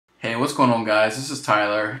What's going on, guys? This is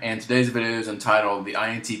Tyler, and today's video is entitled The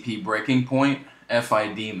INTP Breaking Point,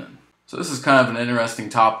 FI Demon. So this is kind of an interesting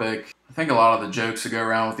topic. I think a lot of the jokes that go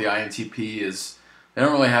around with the INTP is they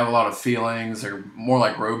don't really have a lot of feelings. They're more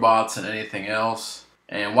like robots than anything else.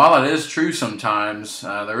 And while that is true sometimes,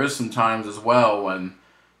 there is some times as well when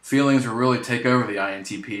feelings will really take over the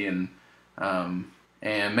INTP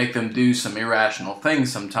and make them do some irrational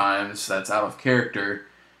things sometimes that's out of character.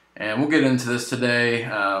 And we'll get into this today.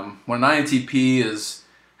 When an INTP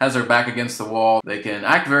has their back against the wall, they can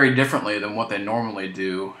act very differently than what they normally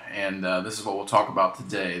do. And this is what we'll talk about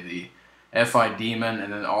today, the FI demon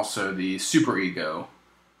and then also the superego,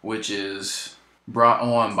 which is brought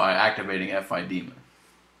on by activating FI demon.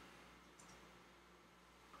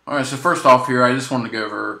 Alright, so first off here, I just wanted to go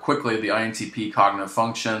over quickly the INTP cognitive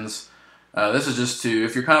functions. This is just to,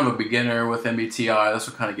 if you're kind of a beginner with MBTI, this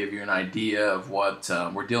will kind of give you an idea of what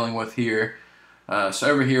we're dealing with here. So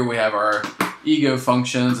over here we have our ego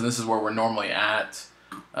functions, and this is where we're normally at.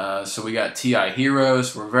 So we got TI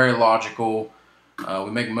heroes, we're very logical.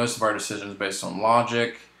 We make most of our decisions based on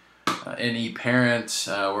logic. NE parents,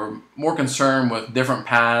 we're more concerned with different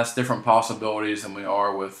paths, different possibilities than we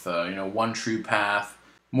are with one true path.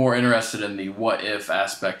 More interested in the what if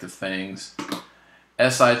aspect of things.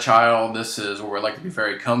 SI child, this is where we like to be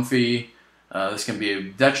very comfy. This can be a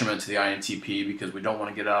detriment to the INTP because we don't want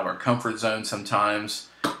to get out of our comfort zone sometimes.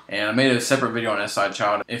 And I made a separate video on SI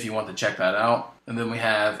child if you want to check that out. And then we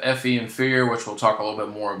have FE inferior, which we'll talk a little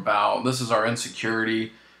bit more about. This is our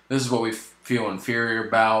insecurity. This is what we feel inferior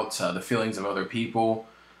about, the feelings of other people.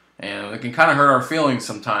 And it can kind of hurt our feelings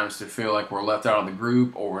sometimes to feel like we're left out of the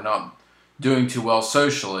group or we're not doing too well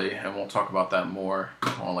socially. And we'll talk about that more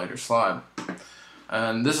on a later slide.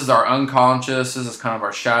 And this is our unconscious. This is kind of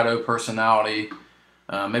our shadow personality.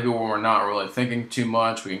 Maybe when we're not really thinking too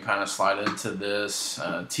much, we can kind of slide into this.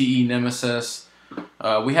 TE nemesis.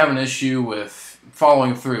 We have an issue with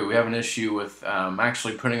following through. We have an issue with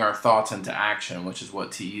actually putting our thoughts into action, which is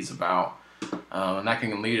what TE is about. And that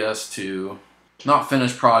can lead us to not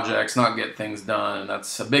finish projects, not get things done. And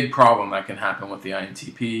that's a big problem that can happen with the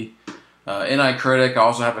INTP. NI critic, I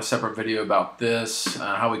also have a separate video about this,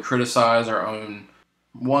 how we criticize our own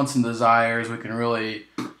wants and desires. We can really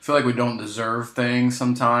feel like we don't deserve things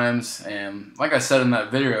sometimes, and like I said in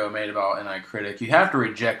that video I made about NI critic, you have to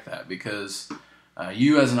reject that because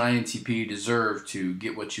you as an INTP deserve to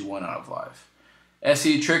get what you want out of life.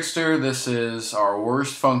 SE trickster, this is our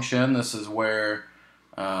worst function. This is where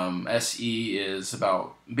SE is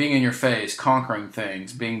about being in your face, conquering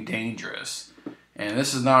things, being dangerous, and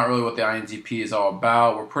this is not really what the INTP is all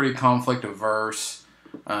about. We're pretty conflict averse.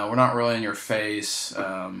 We're not really in your face,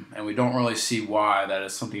 and we don't really see why that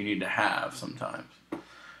is something you need to have sometimes.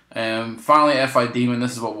 And finally, FI demon,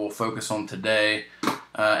 this is what we'll focus on today.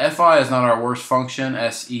 FI is not our worst function,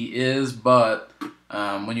 SE is, but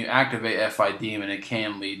when you activate FI demon, it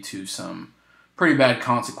can lead to some pretty bad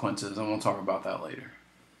consequences, and we'll talk about that later.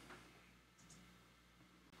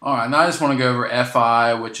 Alright, now I just want to go over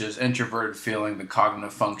FI, which is introverted feeling, the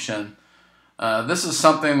cognitive function. This is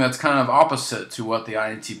something that's kind of opposite to what the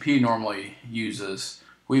INTP normally uses.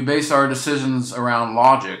 We base our decisions around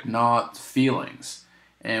logic, not feelings.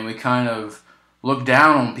 And we kind of look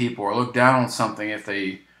down on people or look down on something if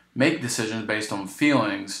they make decisions based on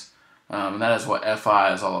feelings. And that is what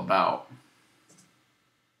FI is all about.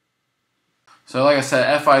 So like I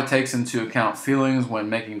said, FI takes into account feelings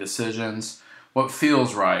when making decisions. What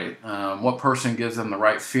feels right. What person gives them the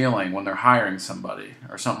right feeling when they're hiring somebody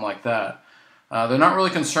or something like that. They're not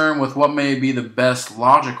really concerned with what may be the best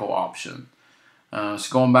logical option. So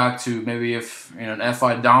going back to maybe if an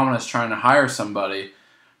FI dominant is trying to hire somebody,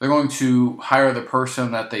 they're going to hire the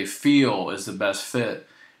person that they feel is the best fit.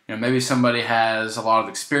 Maybe somebody has a lot of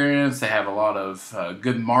experience, they have a lot of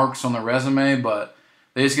good marks on their resume, but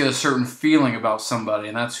they just get a certain feeling about somebody,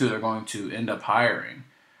 and that's who they're going to end up hiring.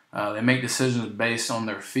 They make decisions based on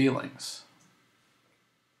their feelings.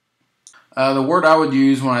 The word I would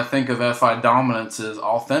use when I think of FI dominance is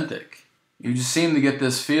authentic. You just seem to get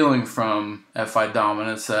this feeling from FI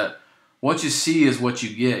dominance that what you see is what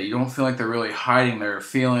you get. You don't feel like they're really hiding their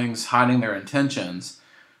feelings, hiding their intentions,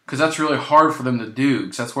 because that's really hard for them to do,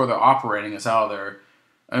 because that's where they're operating is out of their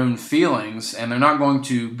own feelings, and they're not going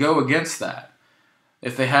to go against that.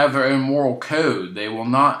 If they have their own moral code, they will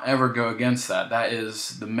not ever go against that. That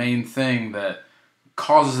is the main thing that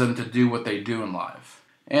causes them to do what they do in life.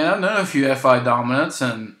 And I've known a few FI dominants,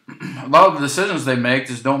 and a lot of the decisions they make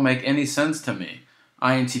just don't make any sense to me.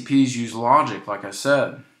 INTPs use logic, like I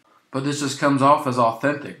said. But this just comes off as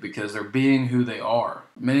authentic because they're being who they are.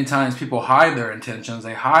 Many times people hide their intentions.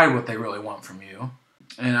 They hide what they really want from you.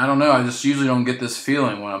 And I don't know, I just usually don't get this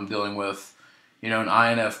feeling when I'm dealing with, an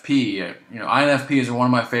INFP. INFPs are one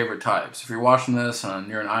of my favorite types. If you're watching this and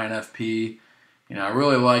you're an INFP, I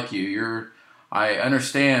really like you. I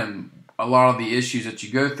understand a lot of the issues that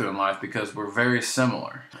you go through in life because we're very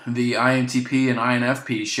similar. The INTP and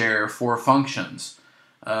INFP share 4 functions.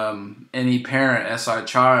 NE parent, SI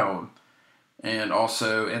child, and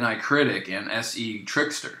also NI critic and SE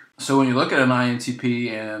trickster. So when you look at an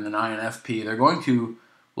INTP and an INFP, they're going to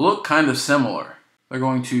look kind of similar. They're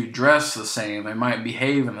going to dress the same. They might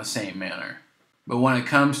behave in the same manner. But when it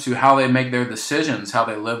comes to how they make their decisions, how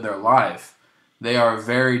they live their life, they are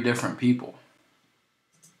very different people.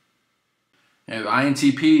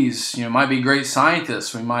 INTPs, might be great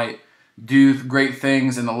scientists. We might do great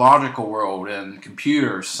things in the logical world and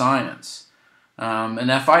computer science. And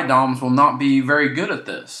FI DOMs will not be very good at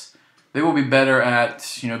this. They will be better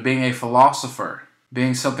at, being a philosopher,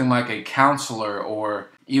 being something like a counselor or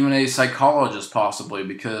even a psychologist possibly,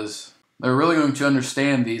 because they're really going to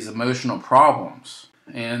understand these emotional problems.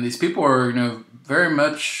 And these people are, very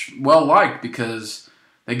much well liked because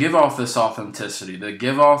they give off this authenticity. They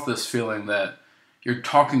give off this feeling that you're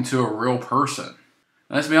talking to a real person. And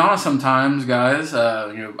let's be honest, sometimes, guys,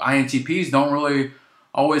 INTPs don't really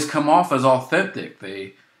always come off as authentic.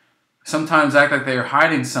 They sometimes act like they're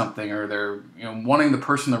hiding something, or they're wanting the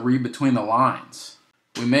person to read between the lines.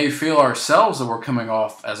 We may feel ourselves that we're coming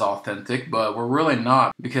off as authentic, but we're really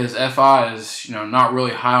not, because FI is not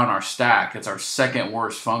really high on our stack. It's our second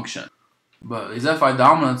worst function. But these FI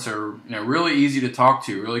dominants are really easy to talk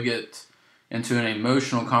to, really get into an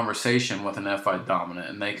emotional conversation with an FI dominant,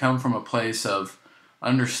 and they come from a place of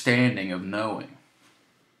understanding, of knowing.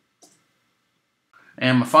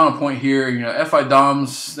 And my final point here, FI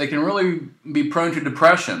DOMs, they can really be prone to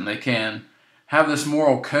depression. They can have this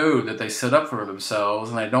moral code that they set up for themselves,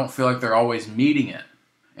 and they don't feel like they're always meeting it.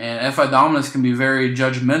 And FI dominants can be very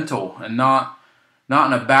judgmental, and not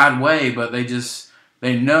in a bad way, but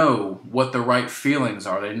they know what the right feelings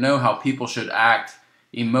are. They know how people should act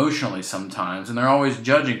emotionally sometimes, and they're always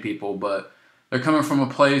judging people, but they're coming from a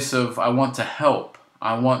place of, I want to help.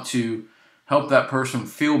 I want to help that person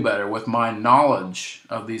feel better with my knowledge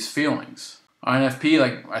of these feelings. INFP,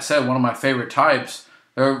 like I said, one of my favorite types,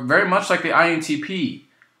 they're very much like the INTP.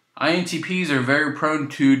 INTPs are very prone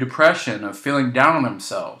to depression, of feeling down on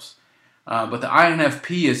themselves. But the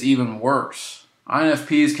INFP is even worse.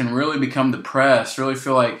 INFPs can really become depressed, really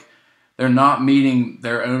feel like they're not meeting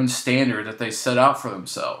their own standard that they set out for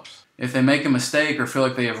themselves. If they make a mistake or feel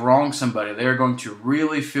like they have wronged somebody, they are going to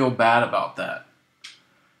really feel bad about that.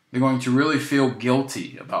 They're going to really feel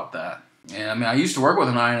guilty about that. And I used to work with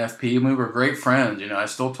an INFP, and we were great friends. I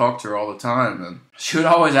still talk to her all the time. And she would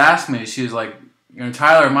always ask me, she was like,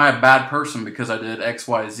 Tyler, am I a bad person because I did X,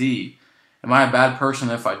 Y, Z? Am I a bad person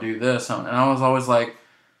if I do this? And I was always like,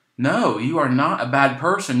 no, you are not a bad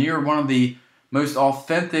person. You're one of the most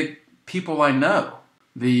authentic people I know.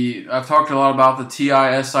 I've talked a lot about the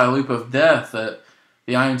TI-SI loop of death that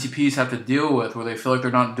the INTPs have to deal with, where they feel like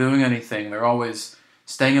they're not doing anything. They're always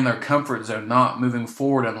staying in their comfort zone, not moving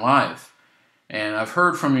forward in life. And I've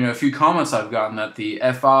heard from a few comments I've gotten that the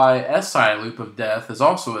FI-SI loop of death is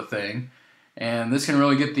also a thing, and this can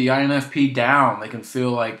really get the INFP down. They can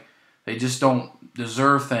feel like they just don't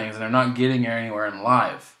deserve things and they're not getting anywhere in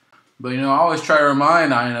life. But I always try to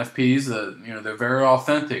remind INFPs that they're very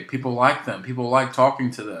authentic. People like them. People like talking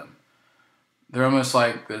to them. They're almost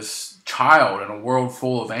like this child in a world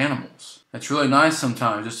full of animals. It's really nice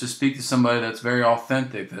sometimes just to speak to somebody that's very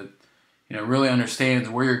authentic, that really understands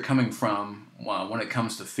where you're coming from when it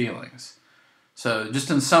comes to feelings. So just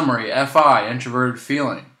in summary, FI, introverted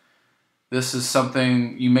feeling. This is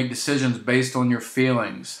something you make decisions based on your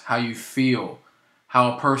feelings, how you feel,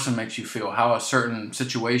 how a person makes you feel, how a certain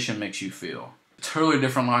situation makes you feel. A totally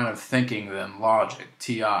different line of thinking than logic,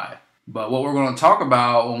 TI. But what we're going to talk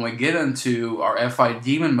about when we get into our FI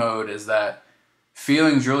demon mode is that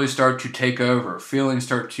feelings really start to take over. Feelings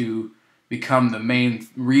start to become the main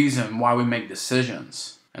reason why we make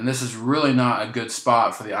decisions. And this is really not a good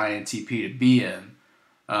spot for the INTP to be in.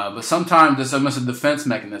 But sometimes it's almost a defense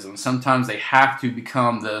mechanism. Sometimes they have to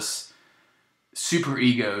become this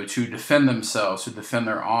superego to defend themselves, to defend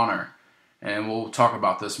their honor. And we'll talk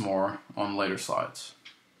about this more on later slides.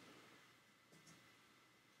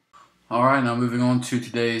 Alright, now moving on to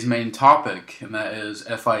today's main topic, and that is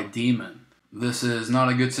FI demon. This is not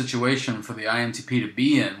a good situation for the INTP to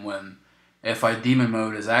be in when FI demon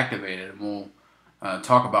mode is activated, and we'll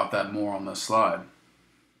talk about that more on this slide.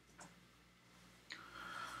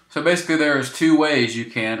 So basically there's 2 ways you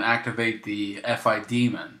can activate the FI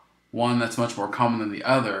demon. One that's much more common than the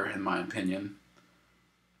other, in my opinion.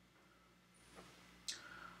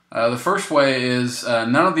 The first way is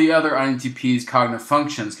none of the other INTP's cognitive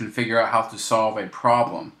functions can figure out how to solve a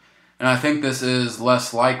problem. And I think this is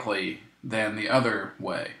less likely than the other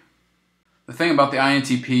way. The thing about the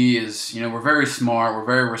INTP is, we're very smart, we're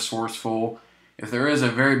very resourceful. If there is a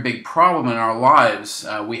very big problem in our lives,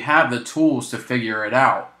 we have the tools to figure it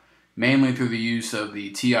out, mainly through the use of the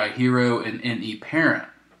TI Hero and NE Parent.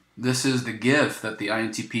 This is the gift that the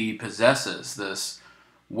INTP possesses, this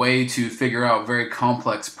way to figure out very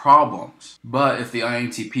complex problems. But if the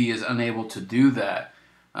INTP is unable to do that,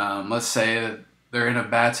 let's say they're in a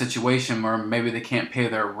bad situation where maybe they can't pay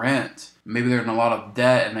their rent, maybe they're in a lot of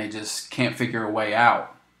debt and they just can't figure a way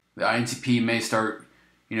out. The INTP may start,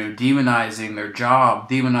 demonizing their job,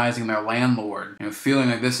 demonizing their landlord, feeling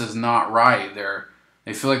like this is not right.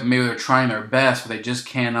 They feel like maybe they're trying their best, but they just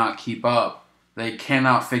cannot keep up. They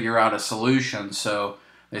cannot figure out a solution, so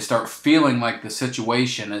they start feeling like the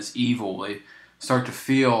situation is evil. They start to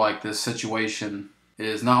feel like this situation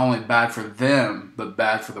is not only bad for them, but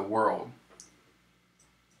bad for the world.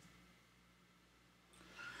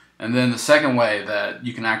 And then the second way that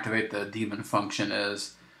you can activate the demon function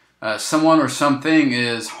is someone or something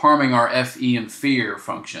is harming our FE and fear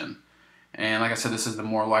function. And like I said, this is the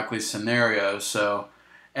more likely scenario. So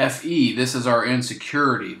FE, this is our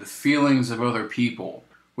insecurity, the feelings of other people.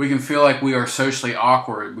 We can feel like we are socially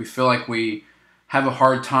awkward. We feel like we have a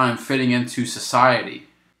hard time fitting into society.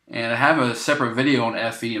 And I have a separate video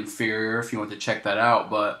on FE inferior if you want to check that out.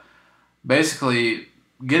 But basically,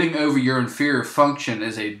 getting over your inferior function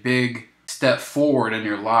is a big step forward in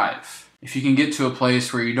your life. If you can get to a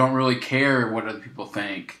place where you don't really care what other people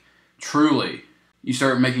think, truly, you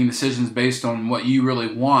start making decisions based on what you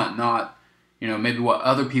really want, not maybe what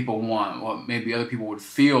other people want, what maybe other people would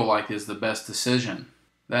feel like is the best decision.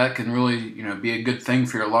 That can really, be a good thing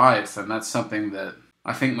for your life, and that's something that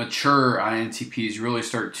I think mature INTPs really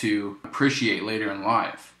start to appreciate later in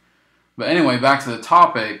life. But anyway, back to the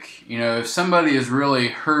topic, if somebody is really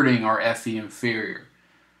hurting our FE inferior,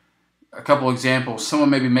 a couple examples, someone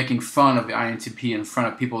may be making fun of the INTP in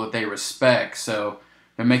front of people that they respect, so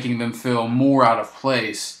they're making them feel more out of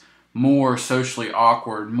place, more socially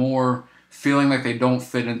awkward, more feeling like they don't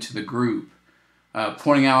fit into the group.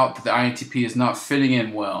 Pointing out that the INTP is not fitting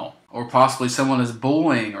in well, or possibly someone is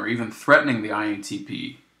bullying or even threatening the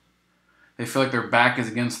INTP. They feel like their back is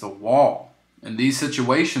against the wall. In these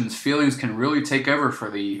situations, feelings can really take over for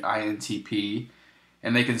the INTP,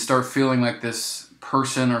 and they can start feeling like this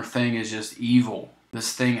person or thing is just evil.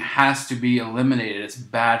 This thing has to be eliminated. It's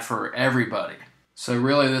bad for everybody. So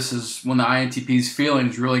really, this is when the INTP's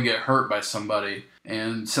feelings really get hurt by somebody,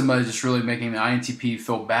 and somebody's just really making the INTP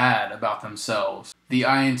feel bad about themselves. The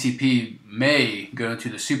INTP may go into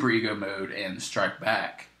the superego mode and strike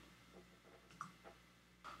back.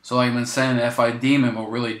 So like I've been saying, the FI demon will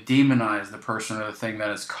really demonize the person or the thing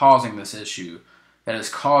that is causing this issue, that is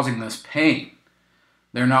causing this pain.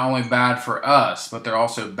 They're not only bad for us, but they're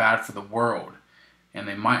also bad for the world, and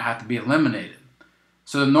they might have to be eliminated.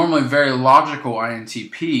 So the normally very logical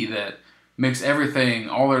INTP that makes everything,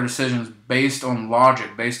 all their decisions based on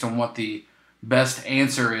logic, based on what the best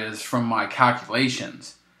answer is from my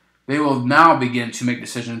calculations, they will now begin to make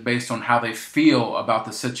decisions based on how they feel about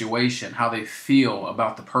the situation, how they feel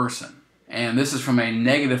about the person. And this is from a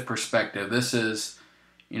negative perspective. This is,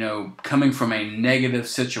 coming from a negative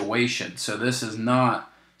situation. So this is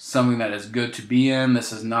not something that is good to be in.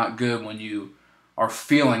 This is not good when you are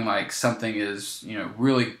feeling like something is,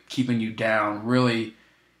 really keeping you down, really,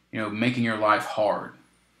 making your life hard.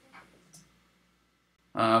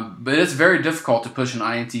 But it's very difficult to push an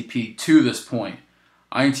INTP to this point.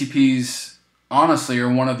 INTPs, honestly,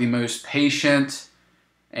 are one of the most patient,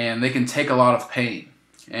 and they can take a lot of pain.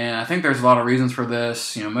 And I think there's a lot of reasons for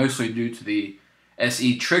this, mostly due to the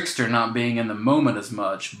SE trickster not being in the moment as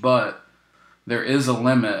much, but there is a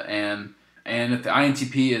limit, and if the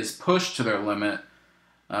INTP is pushed to their limit,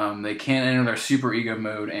 they can enter their superego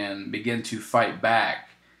mode and begin to fight back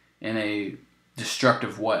in a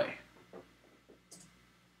destructive way.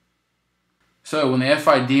 So when the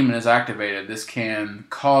FI demon is activated, this can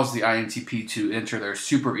cause the INTP to enter their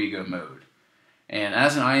superego mode. And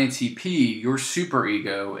as an INTP, your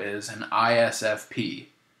superego is an ISFP.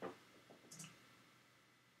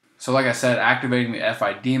 So like I said, activating the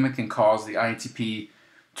FI demon can cause the INTP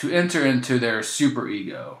to enter into their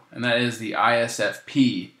superego, and that is the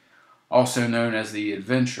ISFP, also known as the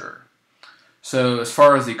adventurer. So as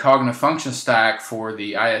far as the cognitive function stack for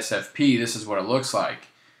the ISFP, this is what it looks like.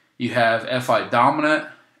 You have FI dominant,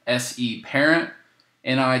 SE parent,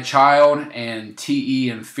 NI child, and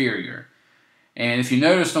TE inferior. And if you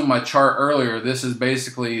noticed on my chart earlier, this is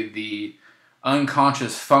basically the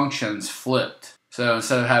unconscious functions flipped. So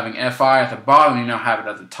instead of having FI at the bottom, you now have it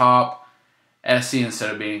at the top. SE,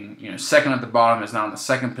 instead of being second at the bottom, is now in the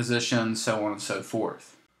second position, so on and so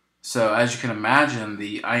forth. So as you can imagine,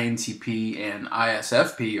 the INTP and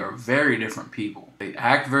ISFP are very different people. They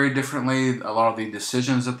act very differently. A lot of the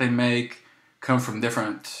decisions that they make come from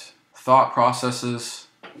different thought processes.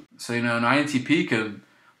 So an INTP could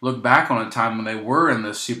look back on a time when they were in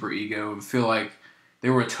this superego and feel like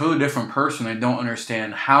they were a totally different person. They don't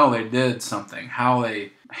understand how they did something, how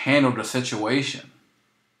they handled a situation.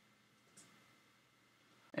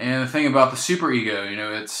 And the thing about the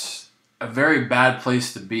superego, it's a very bad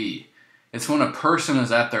place to be. It's when a person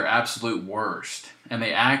is at their absolute worst and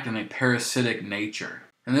they act in a parasitic nature.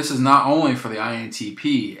 And this is not only for the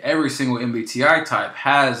INTP. Every single MBTI type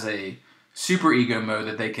has a superego mode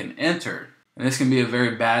that they can enter. And this can be a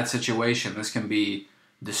very bad situation. This can be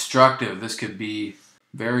destructive. This could be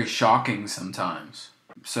very shocking sometimes.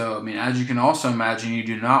 So, as you can also imagine, you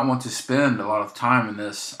do not want to spend a lot of time in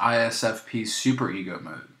this ISFP superego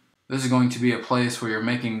mode. This is going to be a place where you're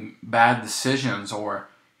making bad decisions, or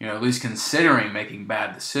at least considering making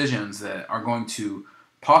bad decisions that are going to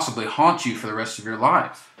possibly haunt you for the rest of your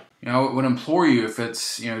life. I would implore you, if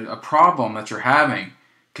it's a problem that you're having,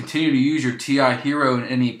 continue to use your TI hero and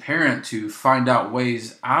any parent to find out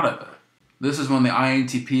ways out of it. This is when the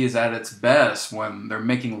INTP is at its best, when they're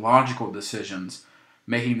making logical decisions,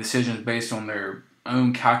 making decisions based on their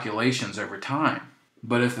own calculations over time.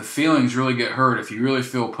 But if the feelings really get hurt, if you really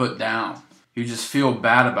feel put down, you just feel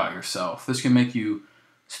bad about yourself, this can make you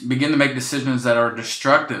begin to make decisions that are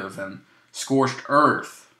destructive and scorched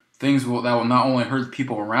earth. Things that will not only hurt the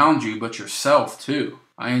people around you, but yourself too.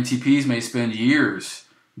 INTPs may spend years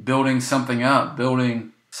building something up,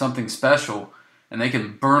 building something special, and they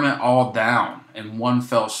can burn it all down in one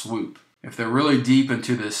fell swoop. If they're really deep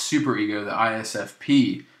into this superego, the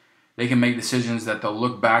ISFP, they can make decisions that they'll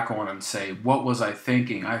look back on and say, what was I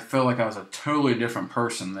thinking? I feel like I was a totally different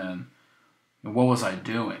person then. And what was I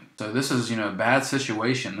doing? So this is, a bad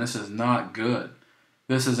situation. This is not good.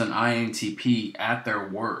 This is an INTP at their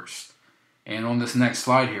worst. And on this next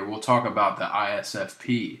slide here, we'll talk about the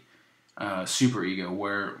ISFP superego,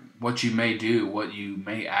 where what you may do, what you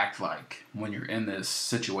may act like when you're in this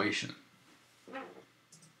situation.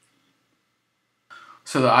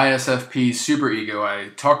 So the ISFP superego, I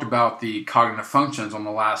talked about the cognitive functions on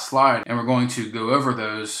the last slide, and we're going to go over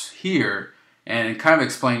those here and kind of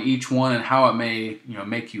explain each one and how it may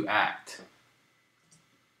make you act.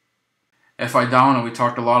 FI dominant, we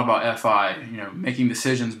talked a lot about FI, making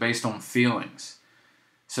decisions based on feelings.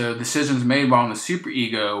 So decisions made while in the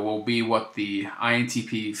superego will be what the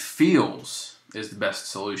INTP feels is the best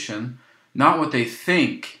solution, not what they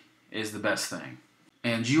think is the best thing.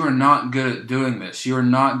 And you are not good at doing this. You are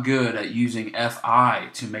not good at using FI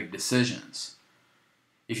to make decisions.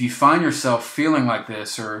 If you find yourself feeling like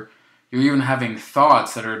this, or you're even having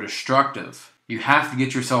thoughts that are destructive, you have to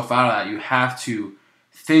get yourself out of that. You have to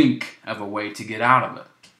think of a way to get out of it.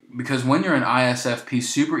 Because when you're in ISFP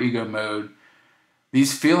superego mode,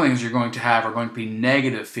 these feelings you're going to have are going to be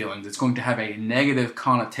negative feelings. It's going to have a negative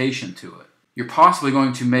connotation to it. You're possibly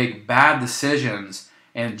going to make bad decisions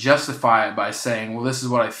and justify it by saying, well, this is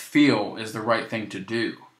what I feel is the right thing to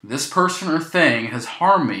do. This person or thing has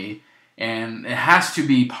harmed me, and it has to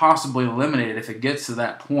be possibly eliminated if it gets to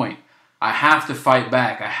that point. I have to fight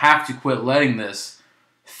back. I have to quit letting this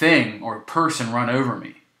thing or person run over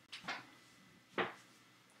me.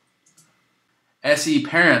 SE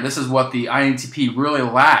parent, this is what the INTP really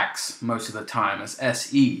lacks most of the time, is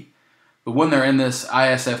SE. But when they're in this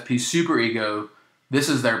ISFP superego, this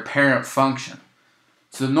is their parent function.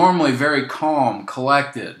 So the normally very calm,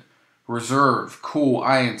 collected, reserved, cool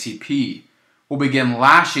INTP will begin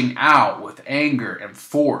lashing out with anger and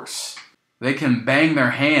force. They can bang their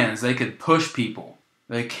hands, they could push people,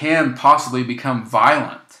 they can possibly become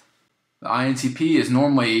violent. The INTP is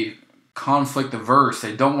normally conflict averse.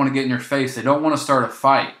 They don't want to get in your face. They don't want to start a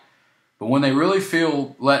fight. But when they really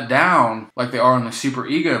feel let down, like they are in the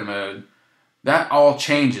superego mode, that all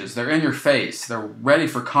changes. They're in your face. They're ready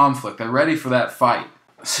for conflict. They're ready for that fight.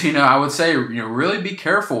 So, I would say, really be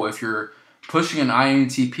careful if you're pushing an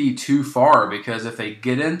INTP too far, because if they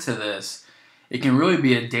get into this, it can really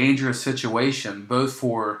be a dangerous situation, both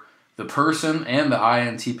for the person and the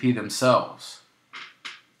INTP themselves.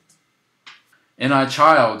 NI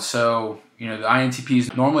child, so, the INTP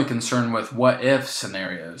is normally concerned with what-if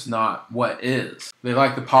scenarios, not what is. They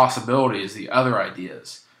like the possibilities, the other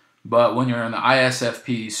ideas. But when you're in the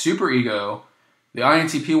ISFP superego, the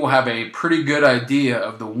INTP will have a pretty good idea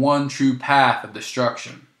of the one true path of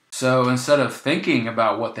destruction. So instead of thinking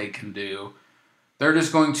about what they can do, They're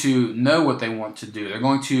just going to know what they want to do. They're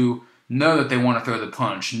going to know that they want to throw the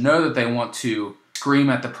punch, know that they want to scream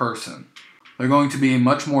at the person. They're going to be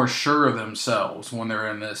much more sure of themselves when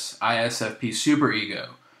they're in this ISFP superego.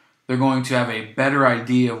 They're going to have a better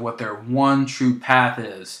idea of what their one true path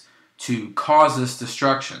is to cause this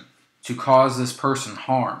destruction, to cause this person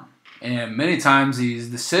harm. And many times these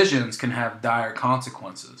decisions can have dire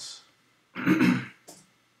consequences.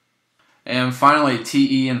 And finally,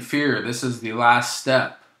 TE and fear. This is the last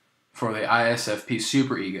step for the ISFP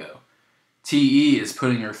superego. TE is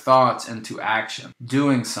putting your thoughts into action,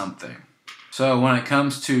 doing something. So when it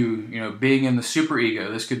comes to, being in the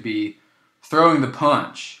superego, this could be throwing the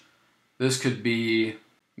punch. This could be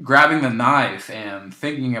grabbing the knife and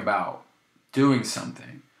thinking about doing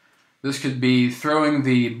something. This could be throwing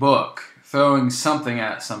the book, throwing something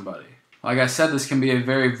at somebody. Like I said, this can be a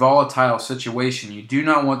very volatile situation. You do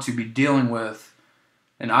not want to be dealing with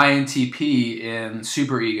an INTP in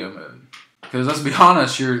superego mode. Because let's be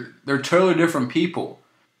honest, they're totally different people.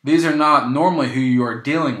 These are not normally who you are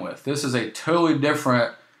dealing with. This is a totally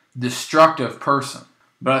different, destructive person.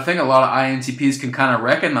 But I think a lot of INTPs can kind of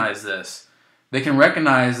recognize this. They can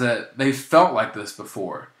recognize that they've felt like this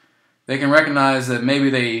before. They can recognize that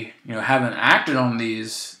maybe they haven't acted on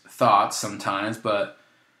these thoughts sometimes, but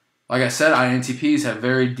like I said, INTPs have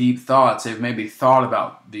very deep thoughts. They've maybe thought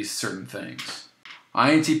about these certain things.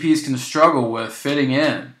 INTPs can struggle with fitting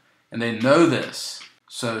in, and they know this.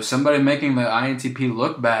 So somebody making the INTP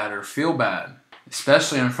look bad or feel bad,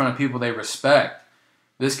 especially in front of people they respect,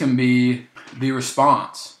 this can be the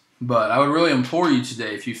response. But I would really implore you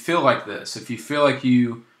today, if you feel like this, if you feel like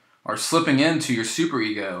you are slipping into your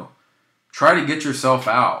superego, try to get yourself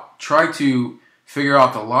out. Try to figure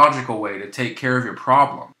out the logical way to take care of your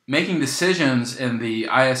problem. Making decisions in the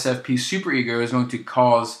ISFP superego is going to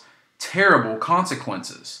cause terrible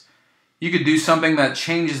consequences. You could do something that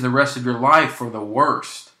changes the rest of your life for the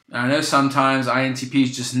worst. And I know sometimes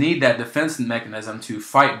INTPs just need that defense mechanism to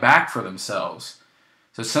fight back for themselves.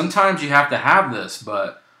 So sometimes you have to have this,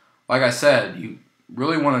 but like I said, you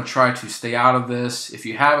really want to try to stay out of this. If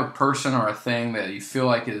you have a person or a thing that you feel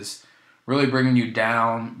like is really bringing you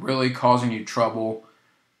down, really causing you trouble,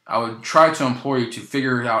 I would try to implore you to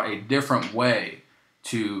figure out a different way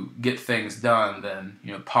to get things done than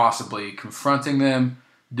possibly confronting them,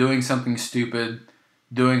 doing something stupid,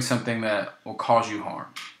 doing something that will cause you harm.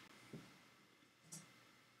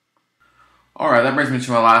 Alright, that brings me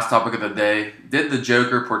to my last topic of the day. Did the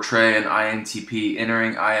Joker portray an INTP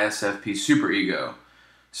entering ISFP superego?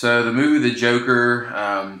 So the movie The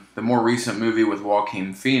Joker, the more recent movie with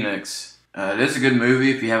Joaquin Phoenix, it is a good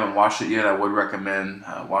movie. If you haven't watched it yet, I would recommend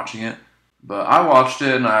watching it. But I watched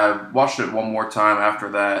it, and I watched it one more time after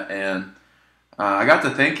that, and I got to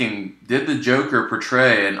thinking, did the Joker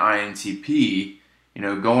portray an INTP,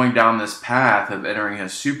 going down this path of entering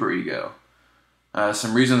his superego?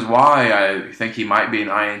 Some reasons why I think he might be an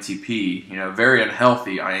INTP, very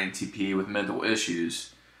unhealthy INTP with mental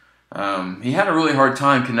issues. He had a really hard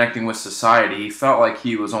time connecting with society. He felt like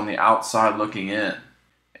he was on the outside looking in.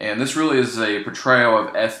 And this really is a portrayal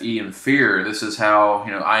of FE and fear. This is how,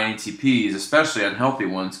 INTPs, especially unhealthy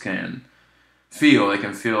ones, can feel. They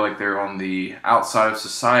can feel like they're on the outside of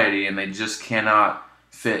society and they just cannot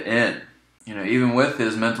fit in. Even with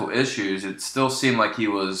his mental issues, it still seemed like he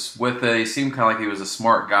was with it. He seemed kind of like he was a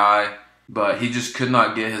smart guy, but he just could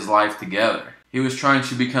not get his life together. He was trying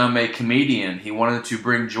to become a comedian. He wanted to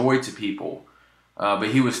bring joy to people, but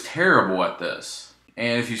he was terrible at this.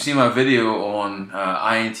 And if you've seen my video on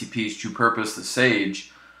INTP's True Purpose, the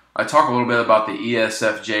Sage, I talk a little bit about the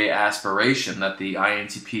ESFJ aspiration that the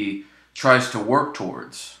INTP tries to work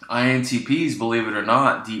towards. INTPs, believe it or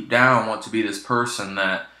not, deep down want to be this person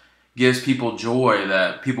that gives people joy,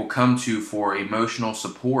 that people come to for emotional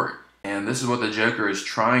support. And this is what the Joker is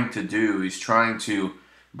trying to do. He's trying to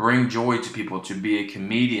bring joy to people, to be a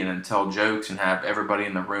comedian and tell jokes and have everybody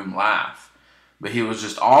in the room laugh. But he was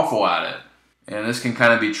just awful at it. And this can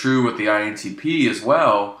kind of be true with the INTP as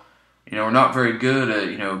well. We're not very good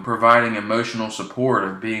at, providing emotional support,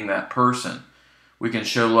 of being that person. We can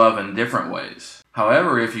show love in different ways.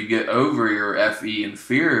 However, if you get over your FE and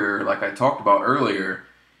fear, like I talked about earlier,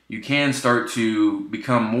 you can start to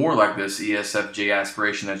become more like this ESFJ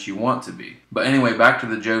aspiration that you want to be. But anyway, back to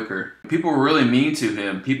the Joker. People were really mean to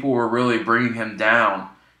him. People were really bringing him down,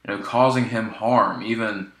 causing him harm,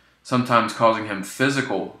 even sometimes causing him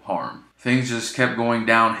physical harm. Things just kept going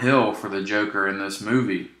downhill for the Joker in this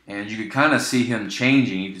movie. And you could kind of see him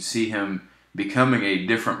changing. You could see him becoming a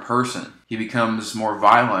different person. He becomes more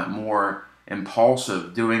violent, more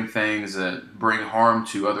impulsive, doing things that bring harm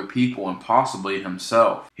to other people and possibly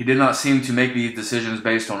himself. He did not seem to make these decisions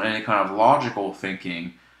based on any kind of logical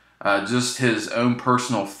thinking, just his own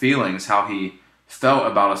personal feelings, how he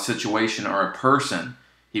felt about a situation or a person.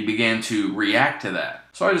 He began to react to that.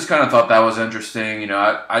 So I just kind of thought that was interesting.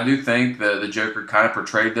 I do think that the Joker kind of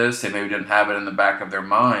portrayed this. They maybe didn't have it in the back of their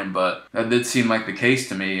mind, but that did seem like the case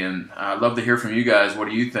to me. And I'd love to hear from you guys. What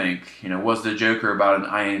do you think? Was the Joker about an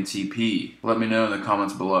INTP? Let me know in the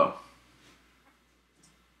comments below.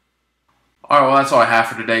 Alright, well that's all I have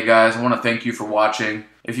for today, guys. I want to thank you for watching.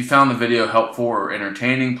 If you found the video helpful or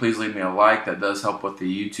entertaining, please leave me a like. That does help with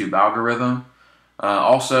the YouTube algorithm.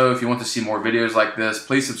 Also, if you want to see more videos like this,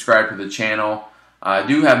 please subscribe to the channel. I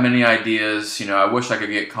do have many ideas. I wish I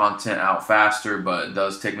could get content out faster, but it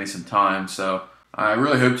does take me some time. So I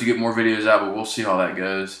really hope to get more videos out, but we'll see how that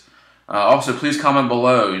goes. Also, please comment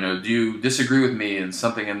below. Do you disagree with me in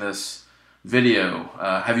something in this video?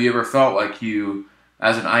 Have you ever felt like you,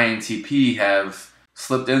 as an INTP, have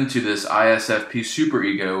slipped into this ISFP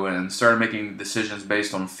superego and started making decisions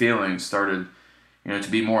based on feelings, started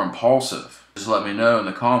to be more impulsive? Just let me know in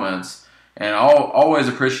the comments. And I'll always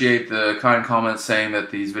appreciate the kind comments saying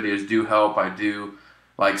that these videos do help. I do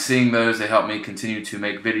like seeing those. They help me continue to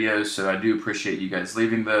make videos, so I do appreciate you guys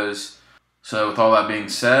leaving those. So with all that being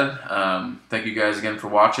said, thank you guys again for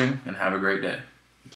watching, and have a great day.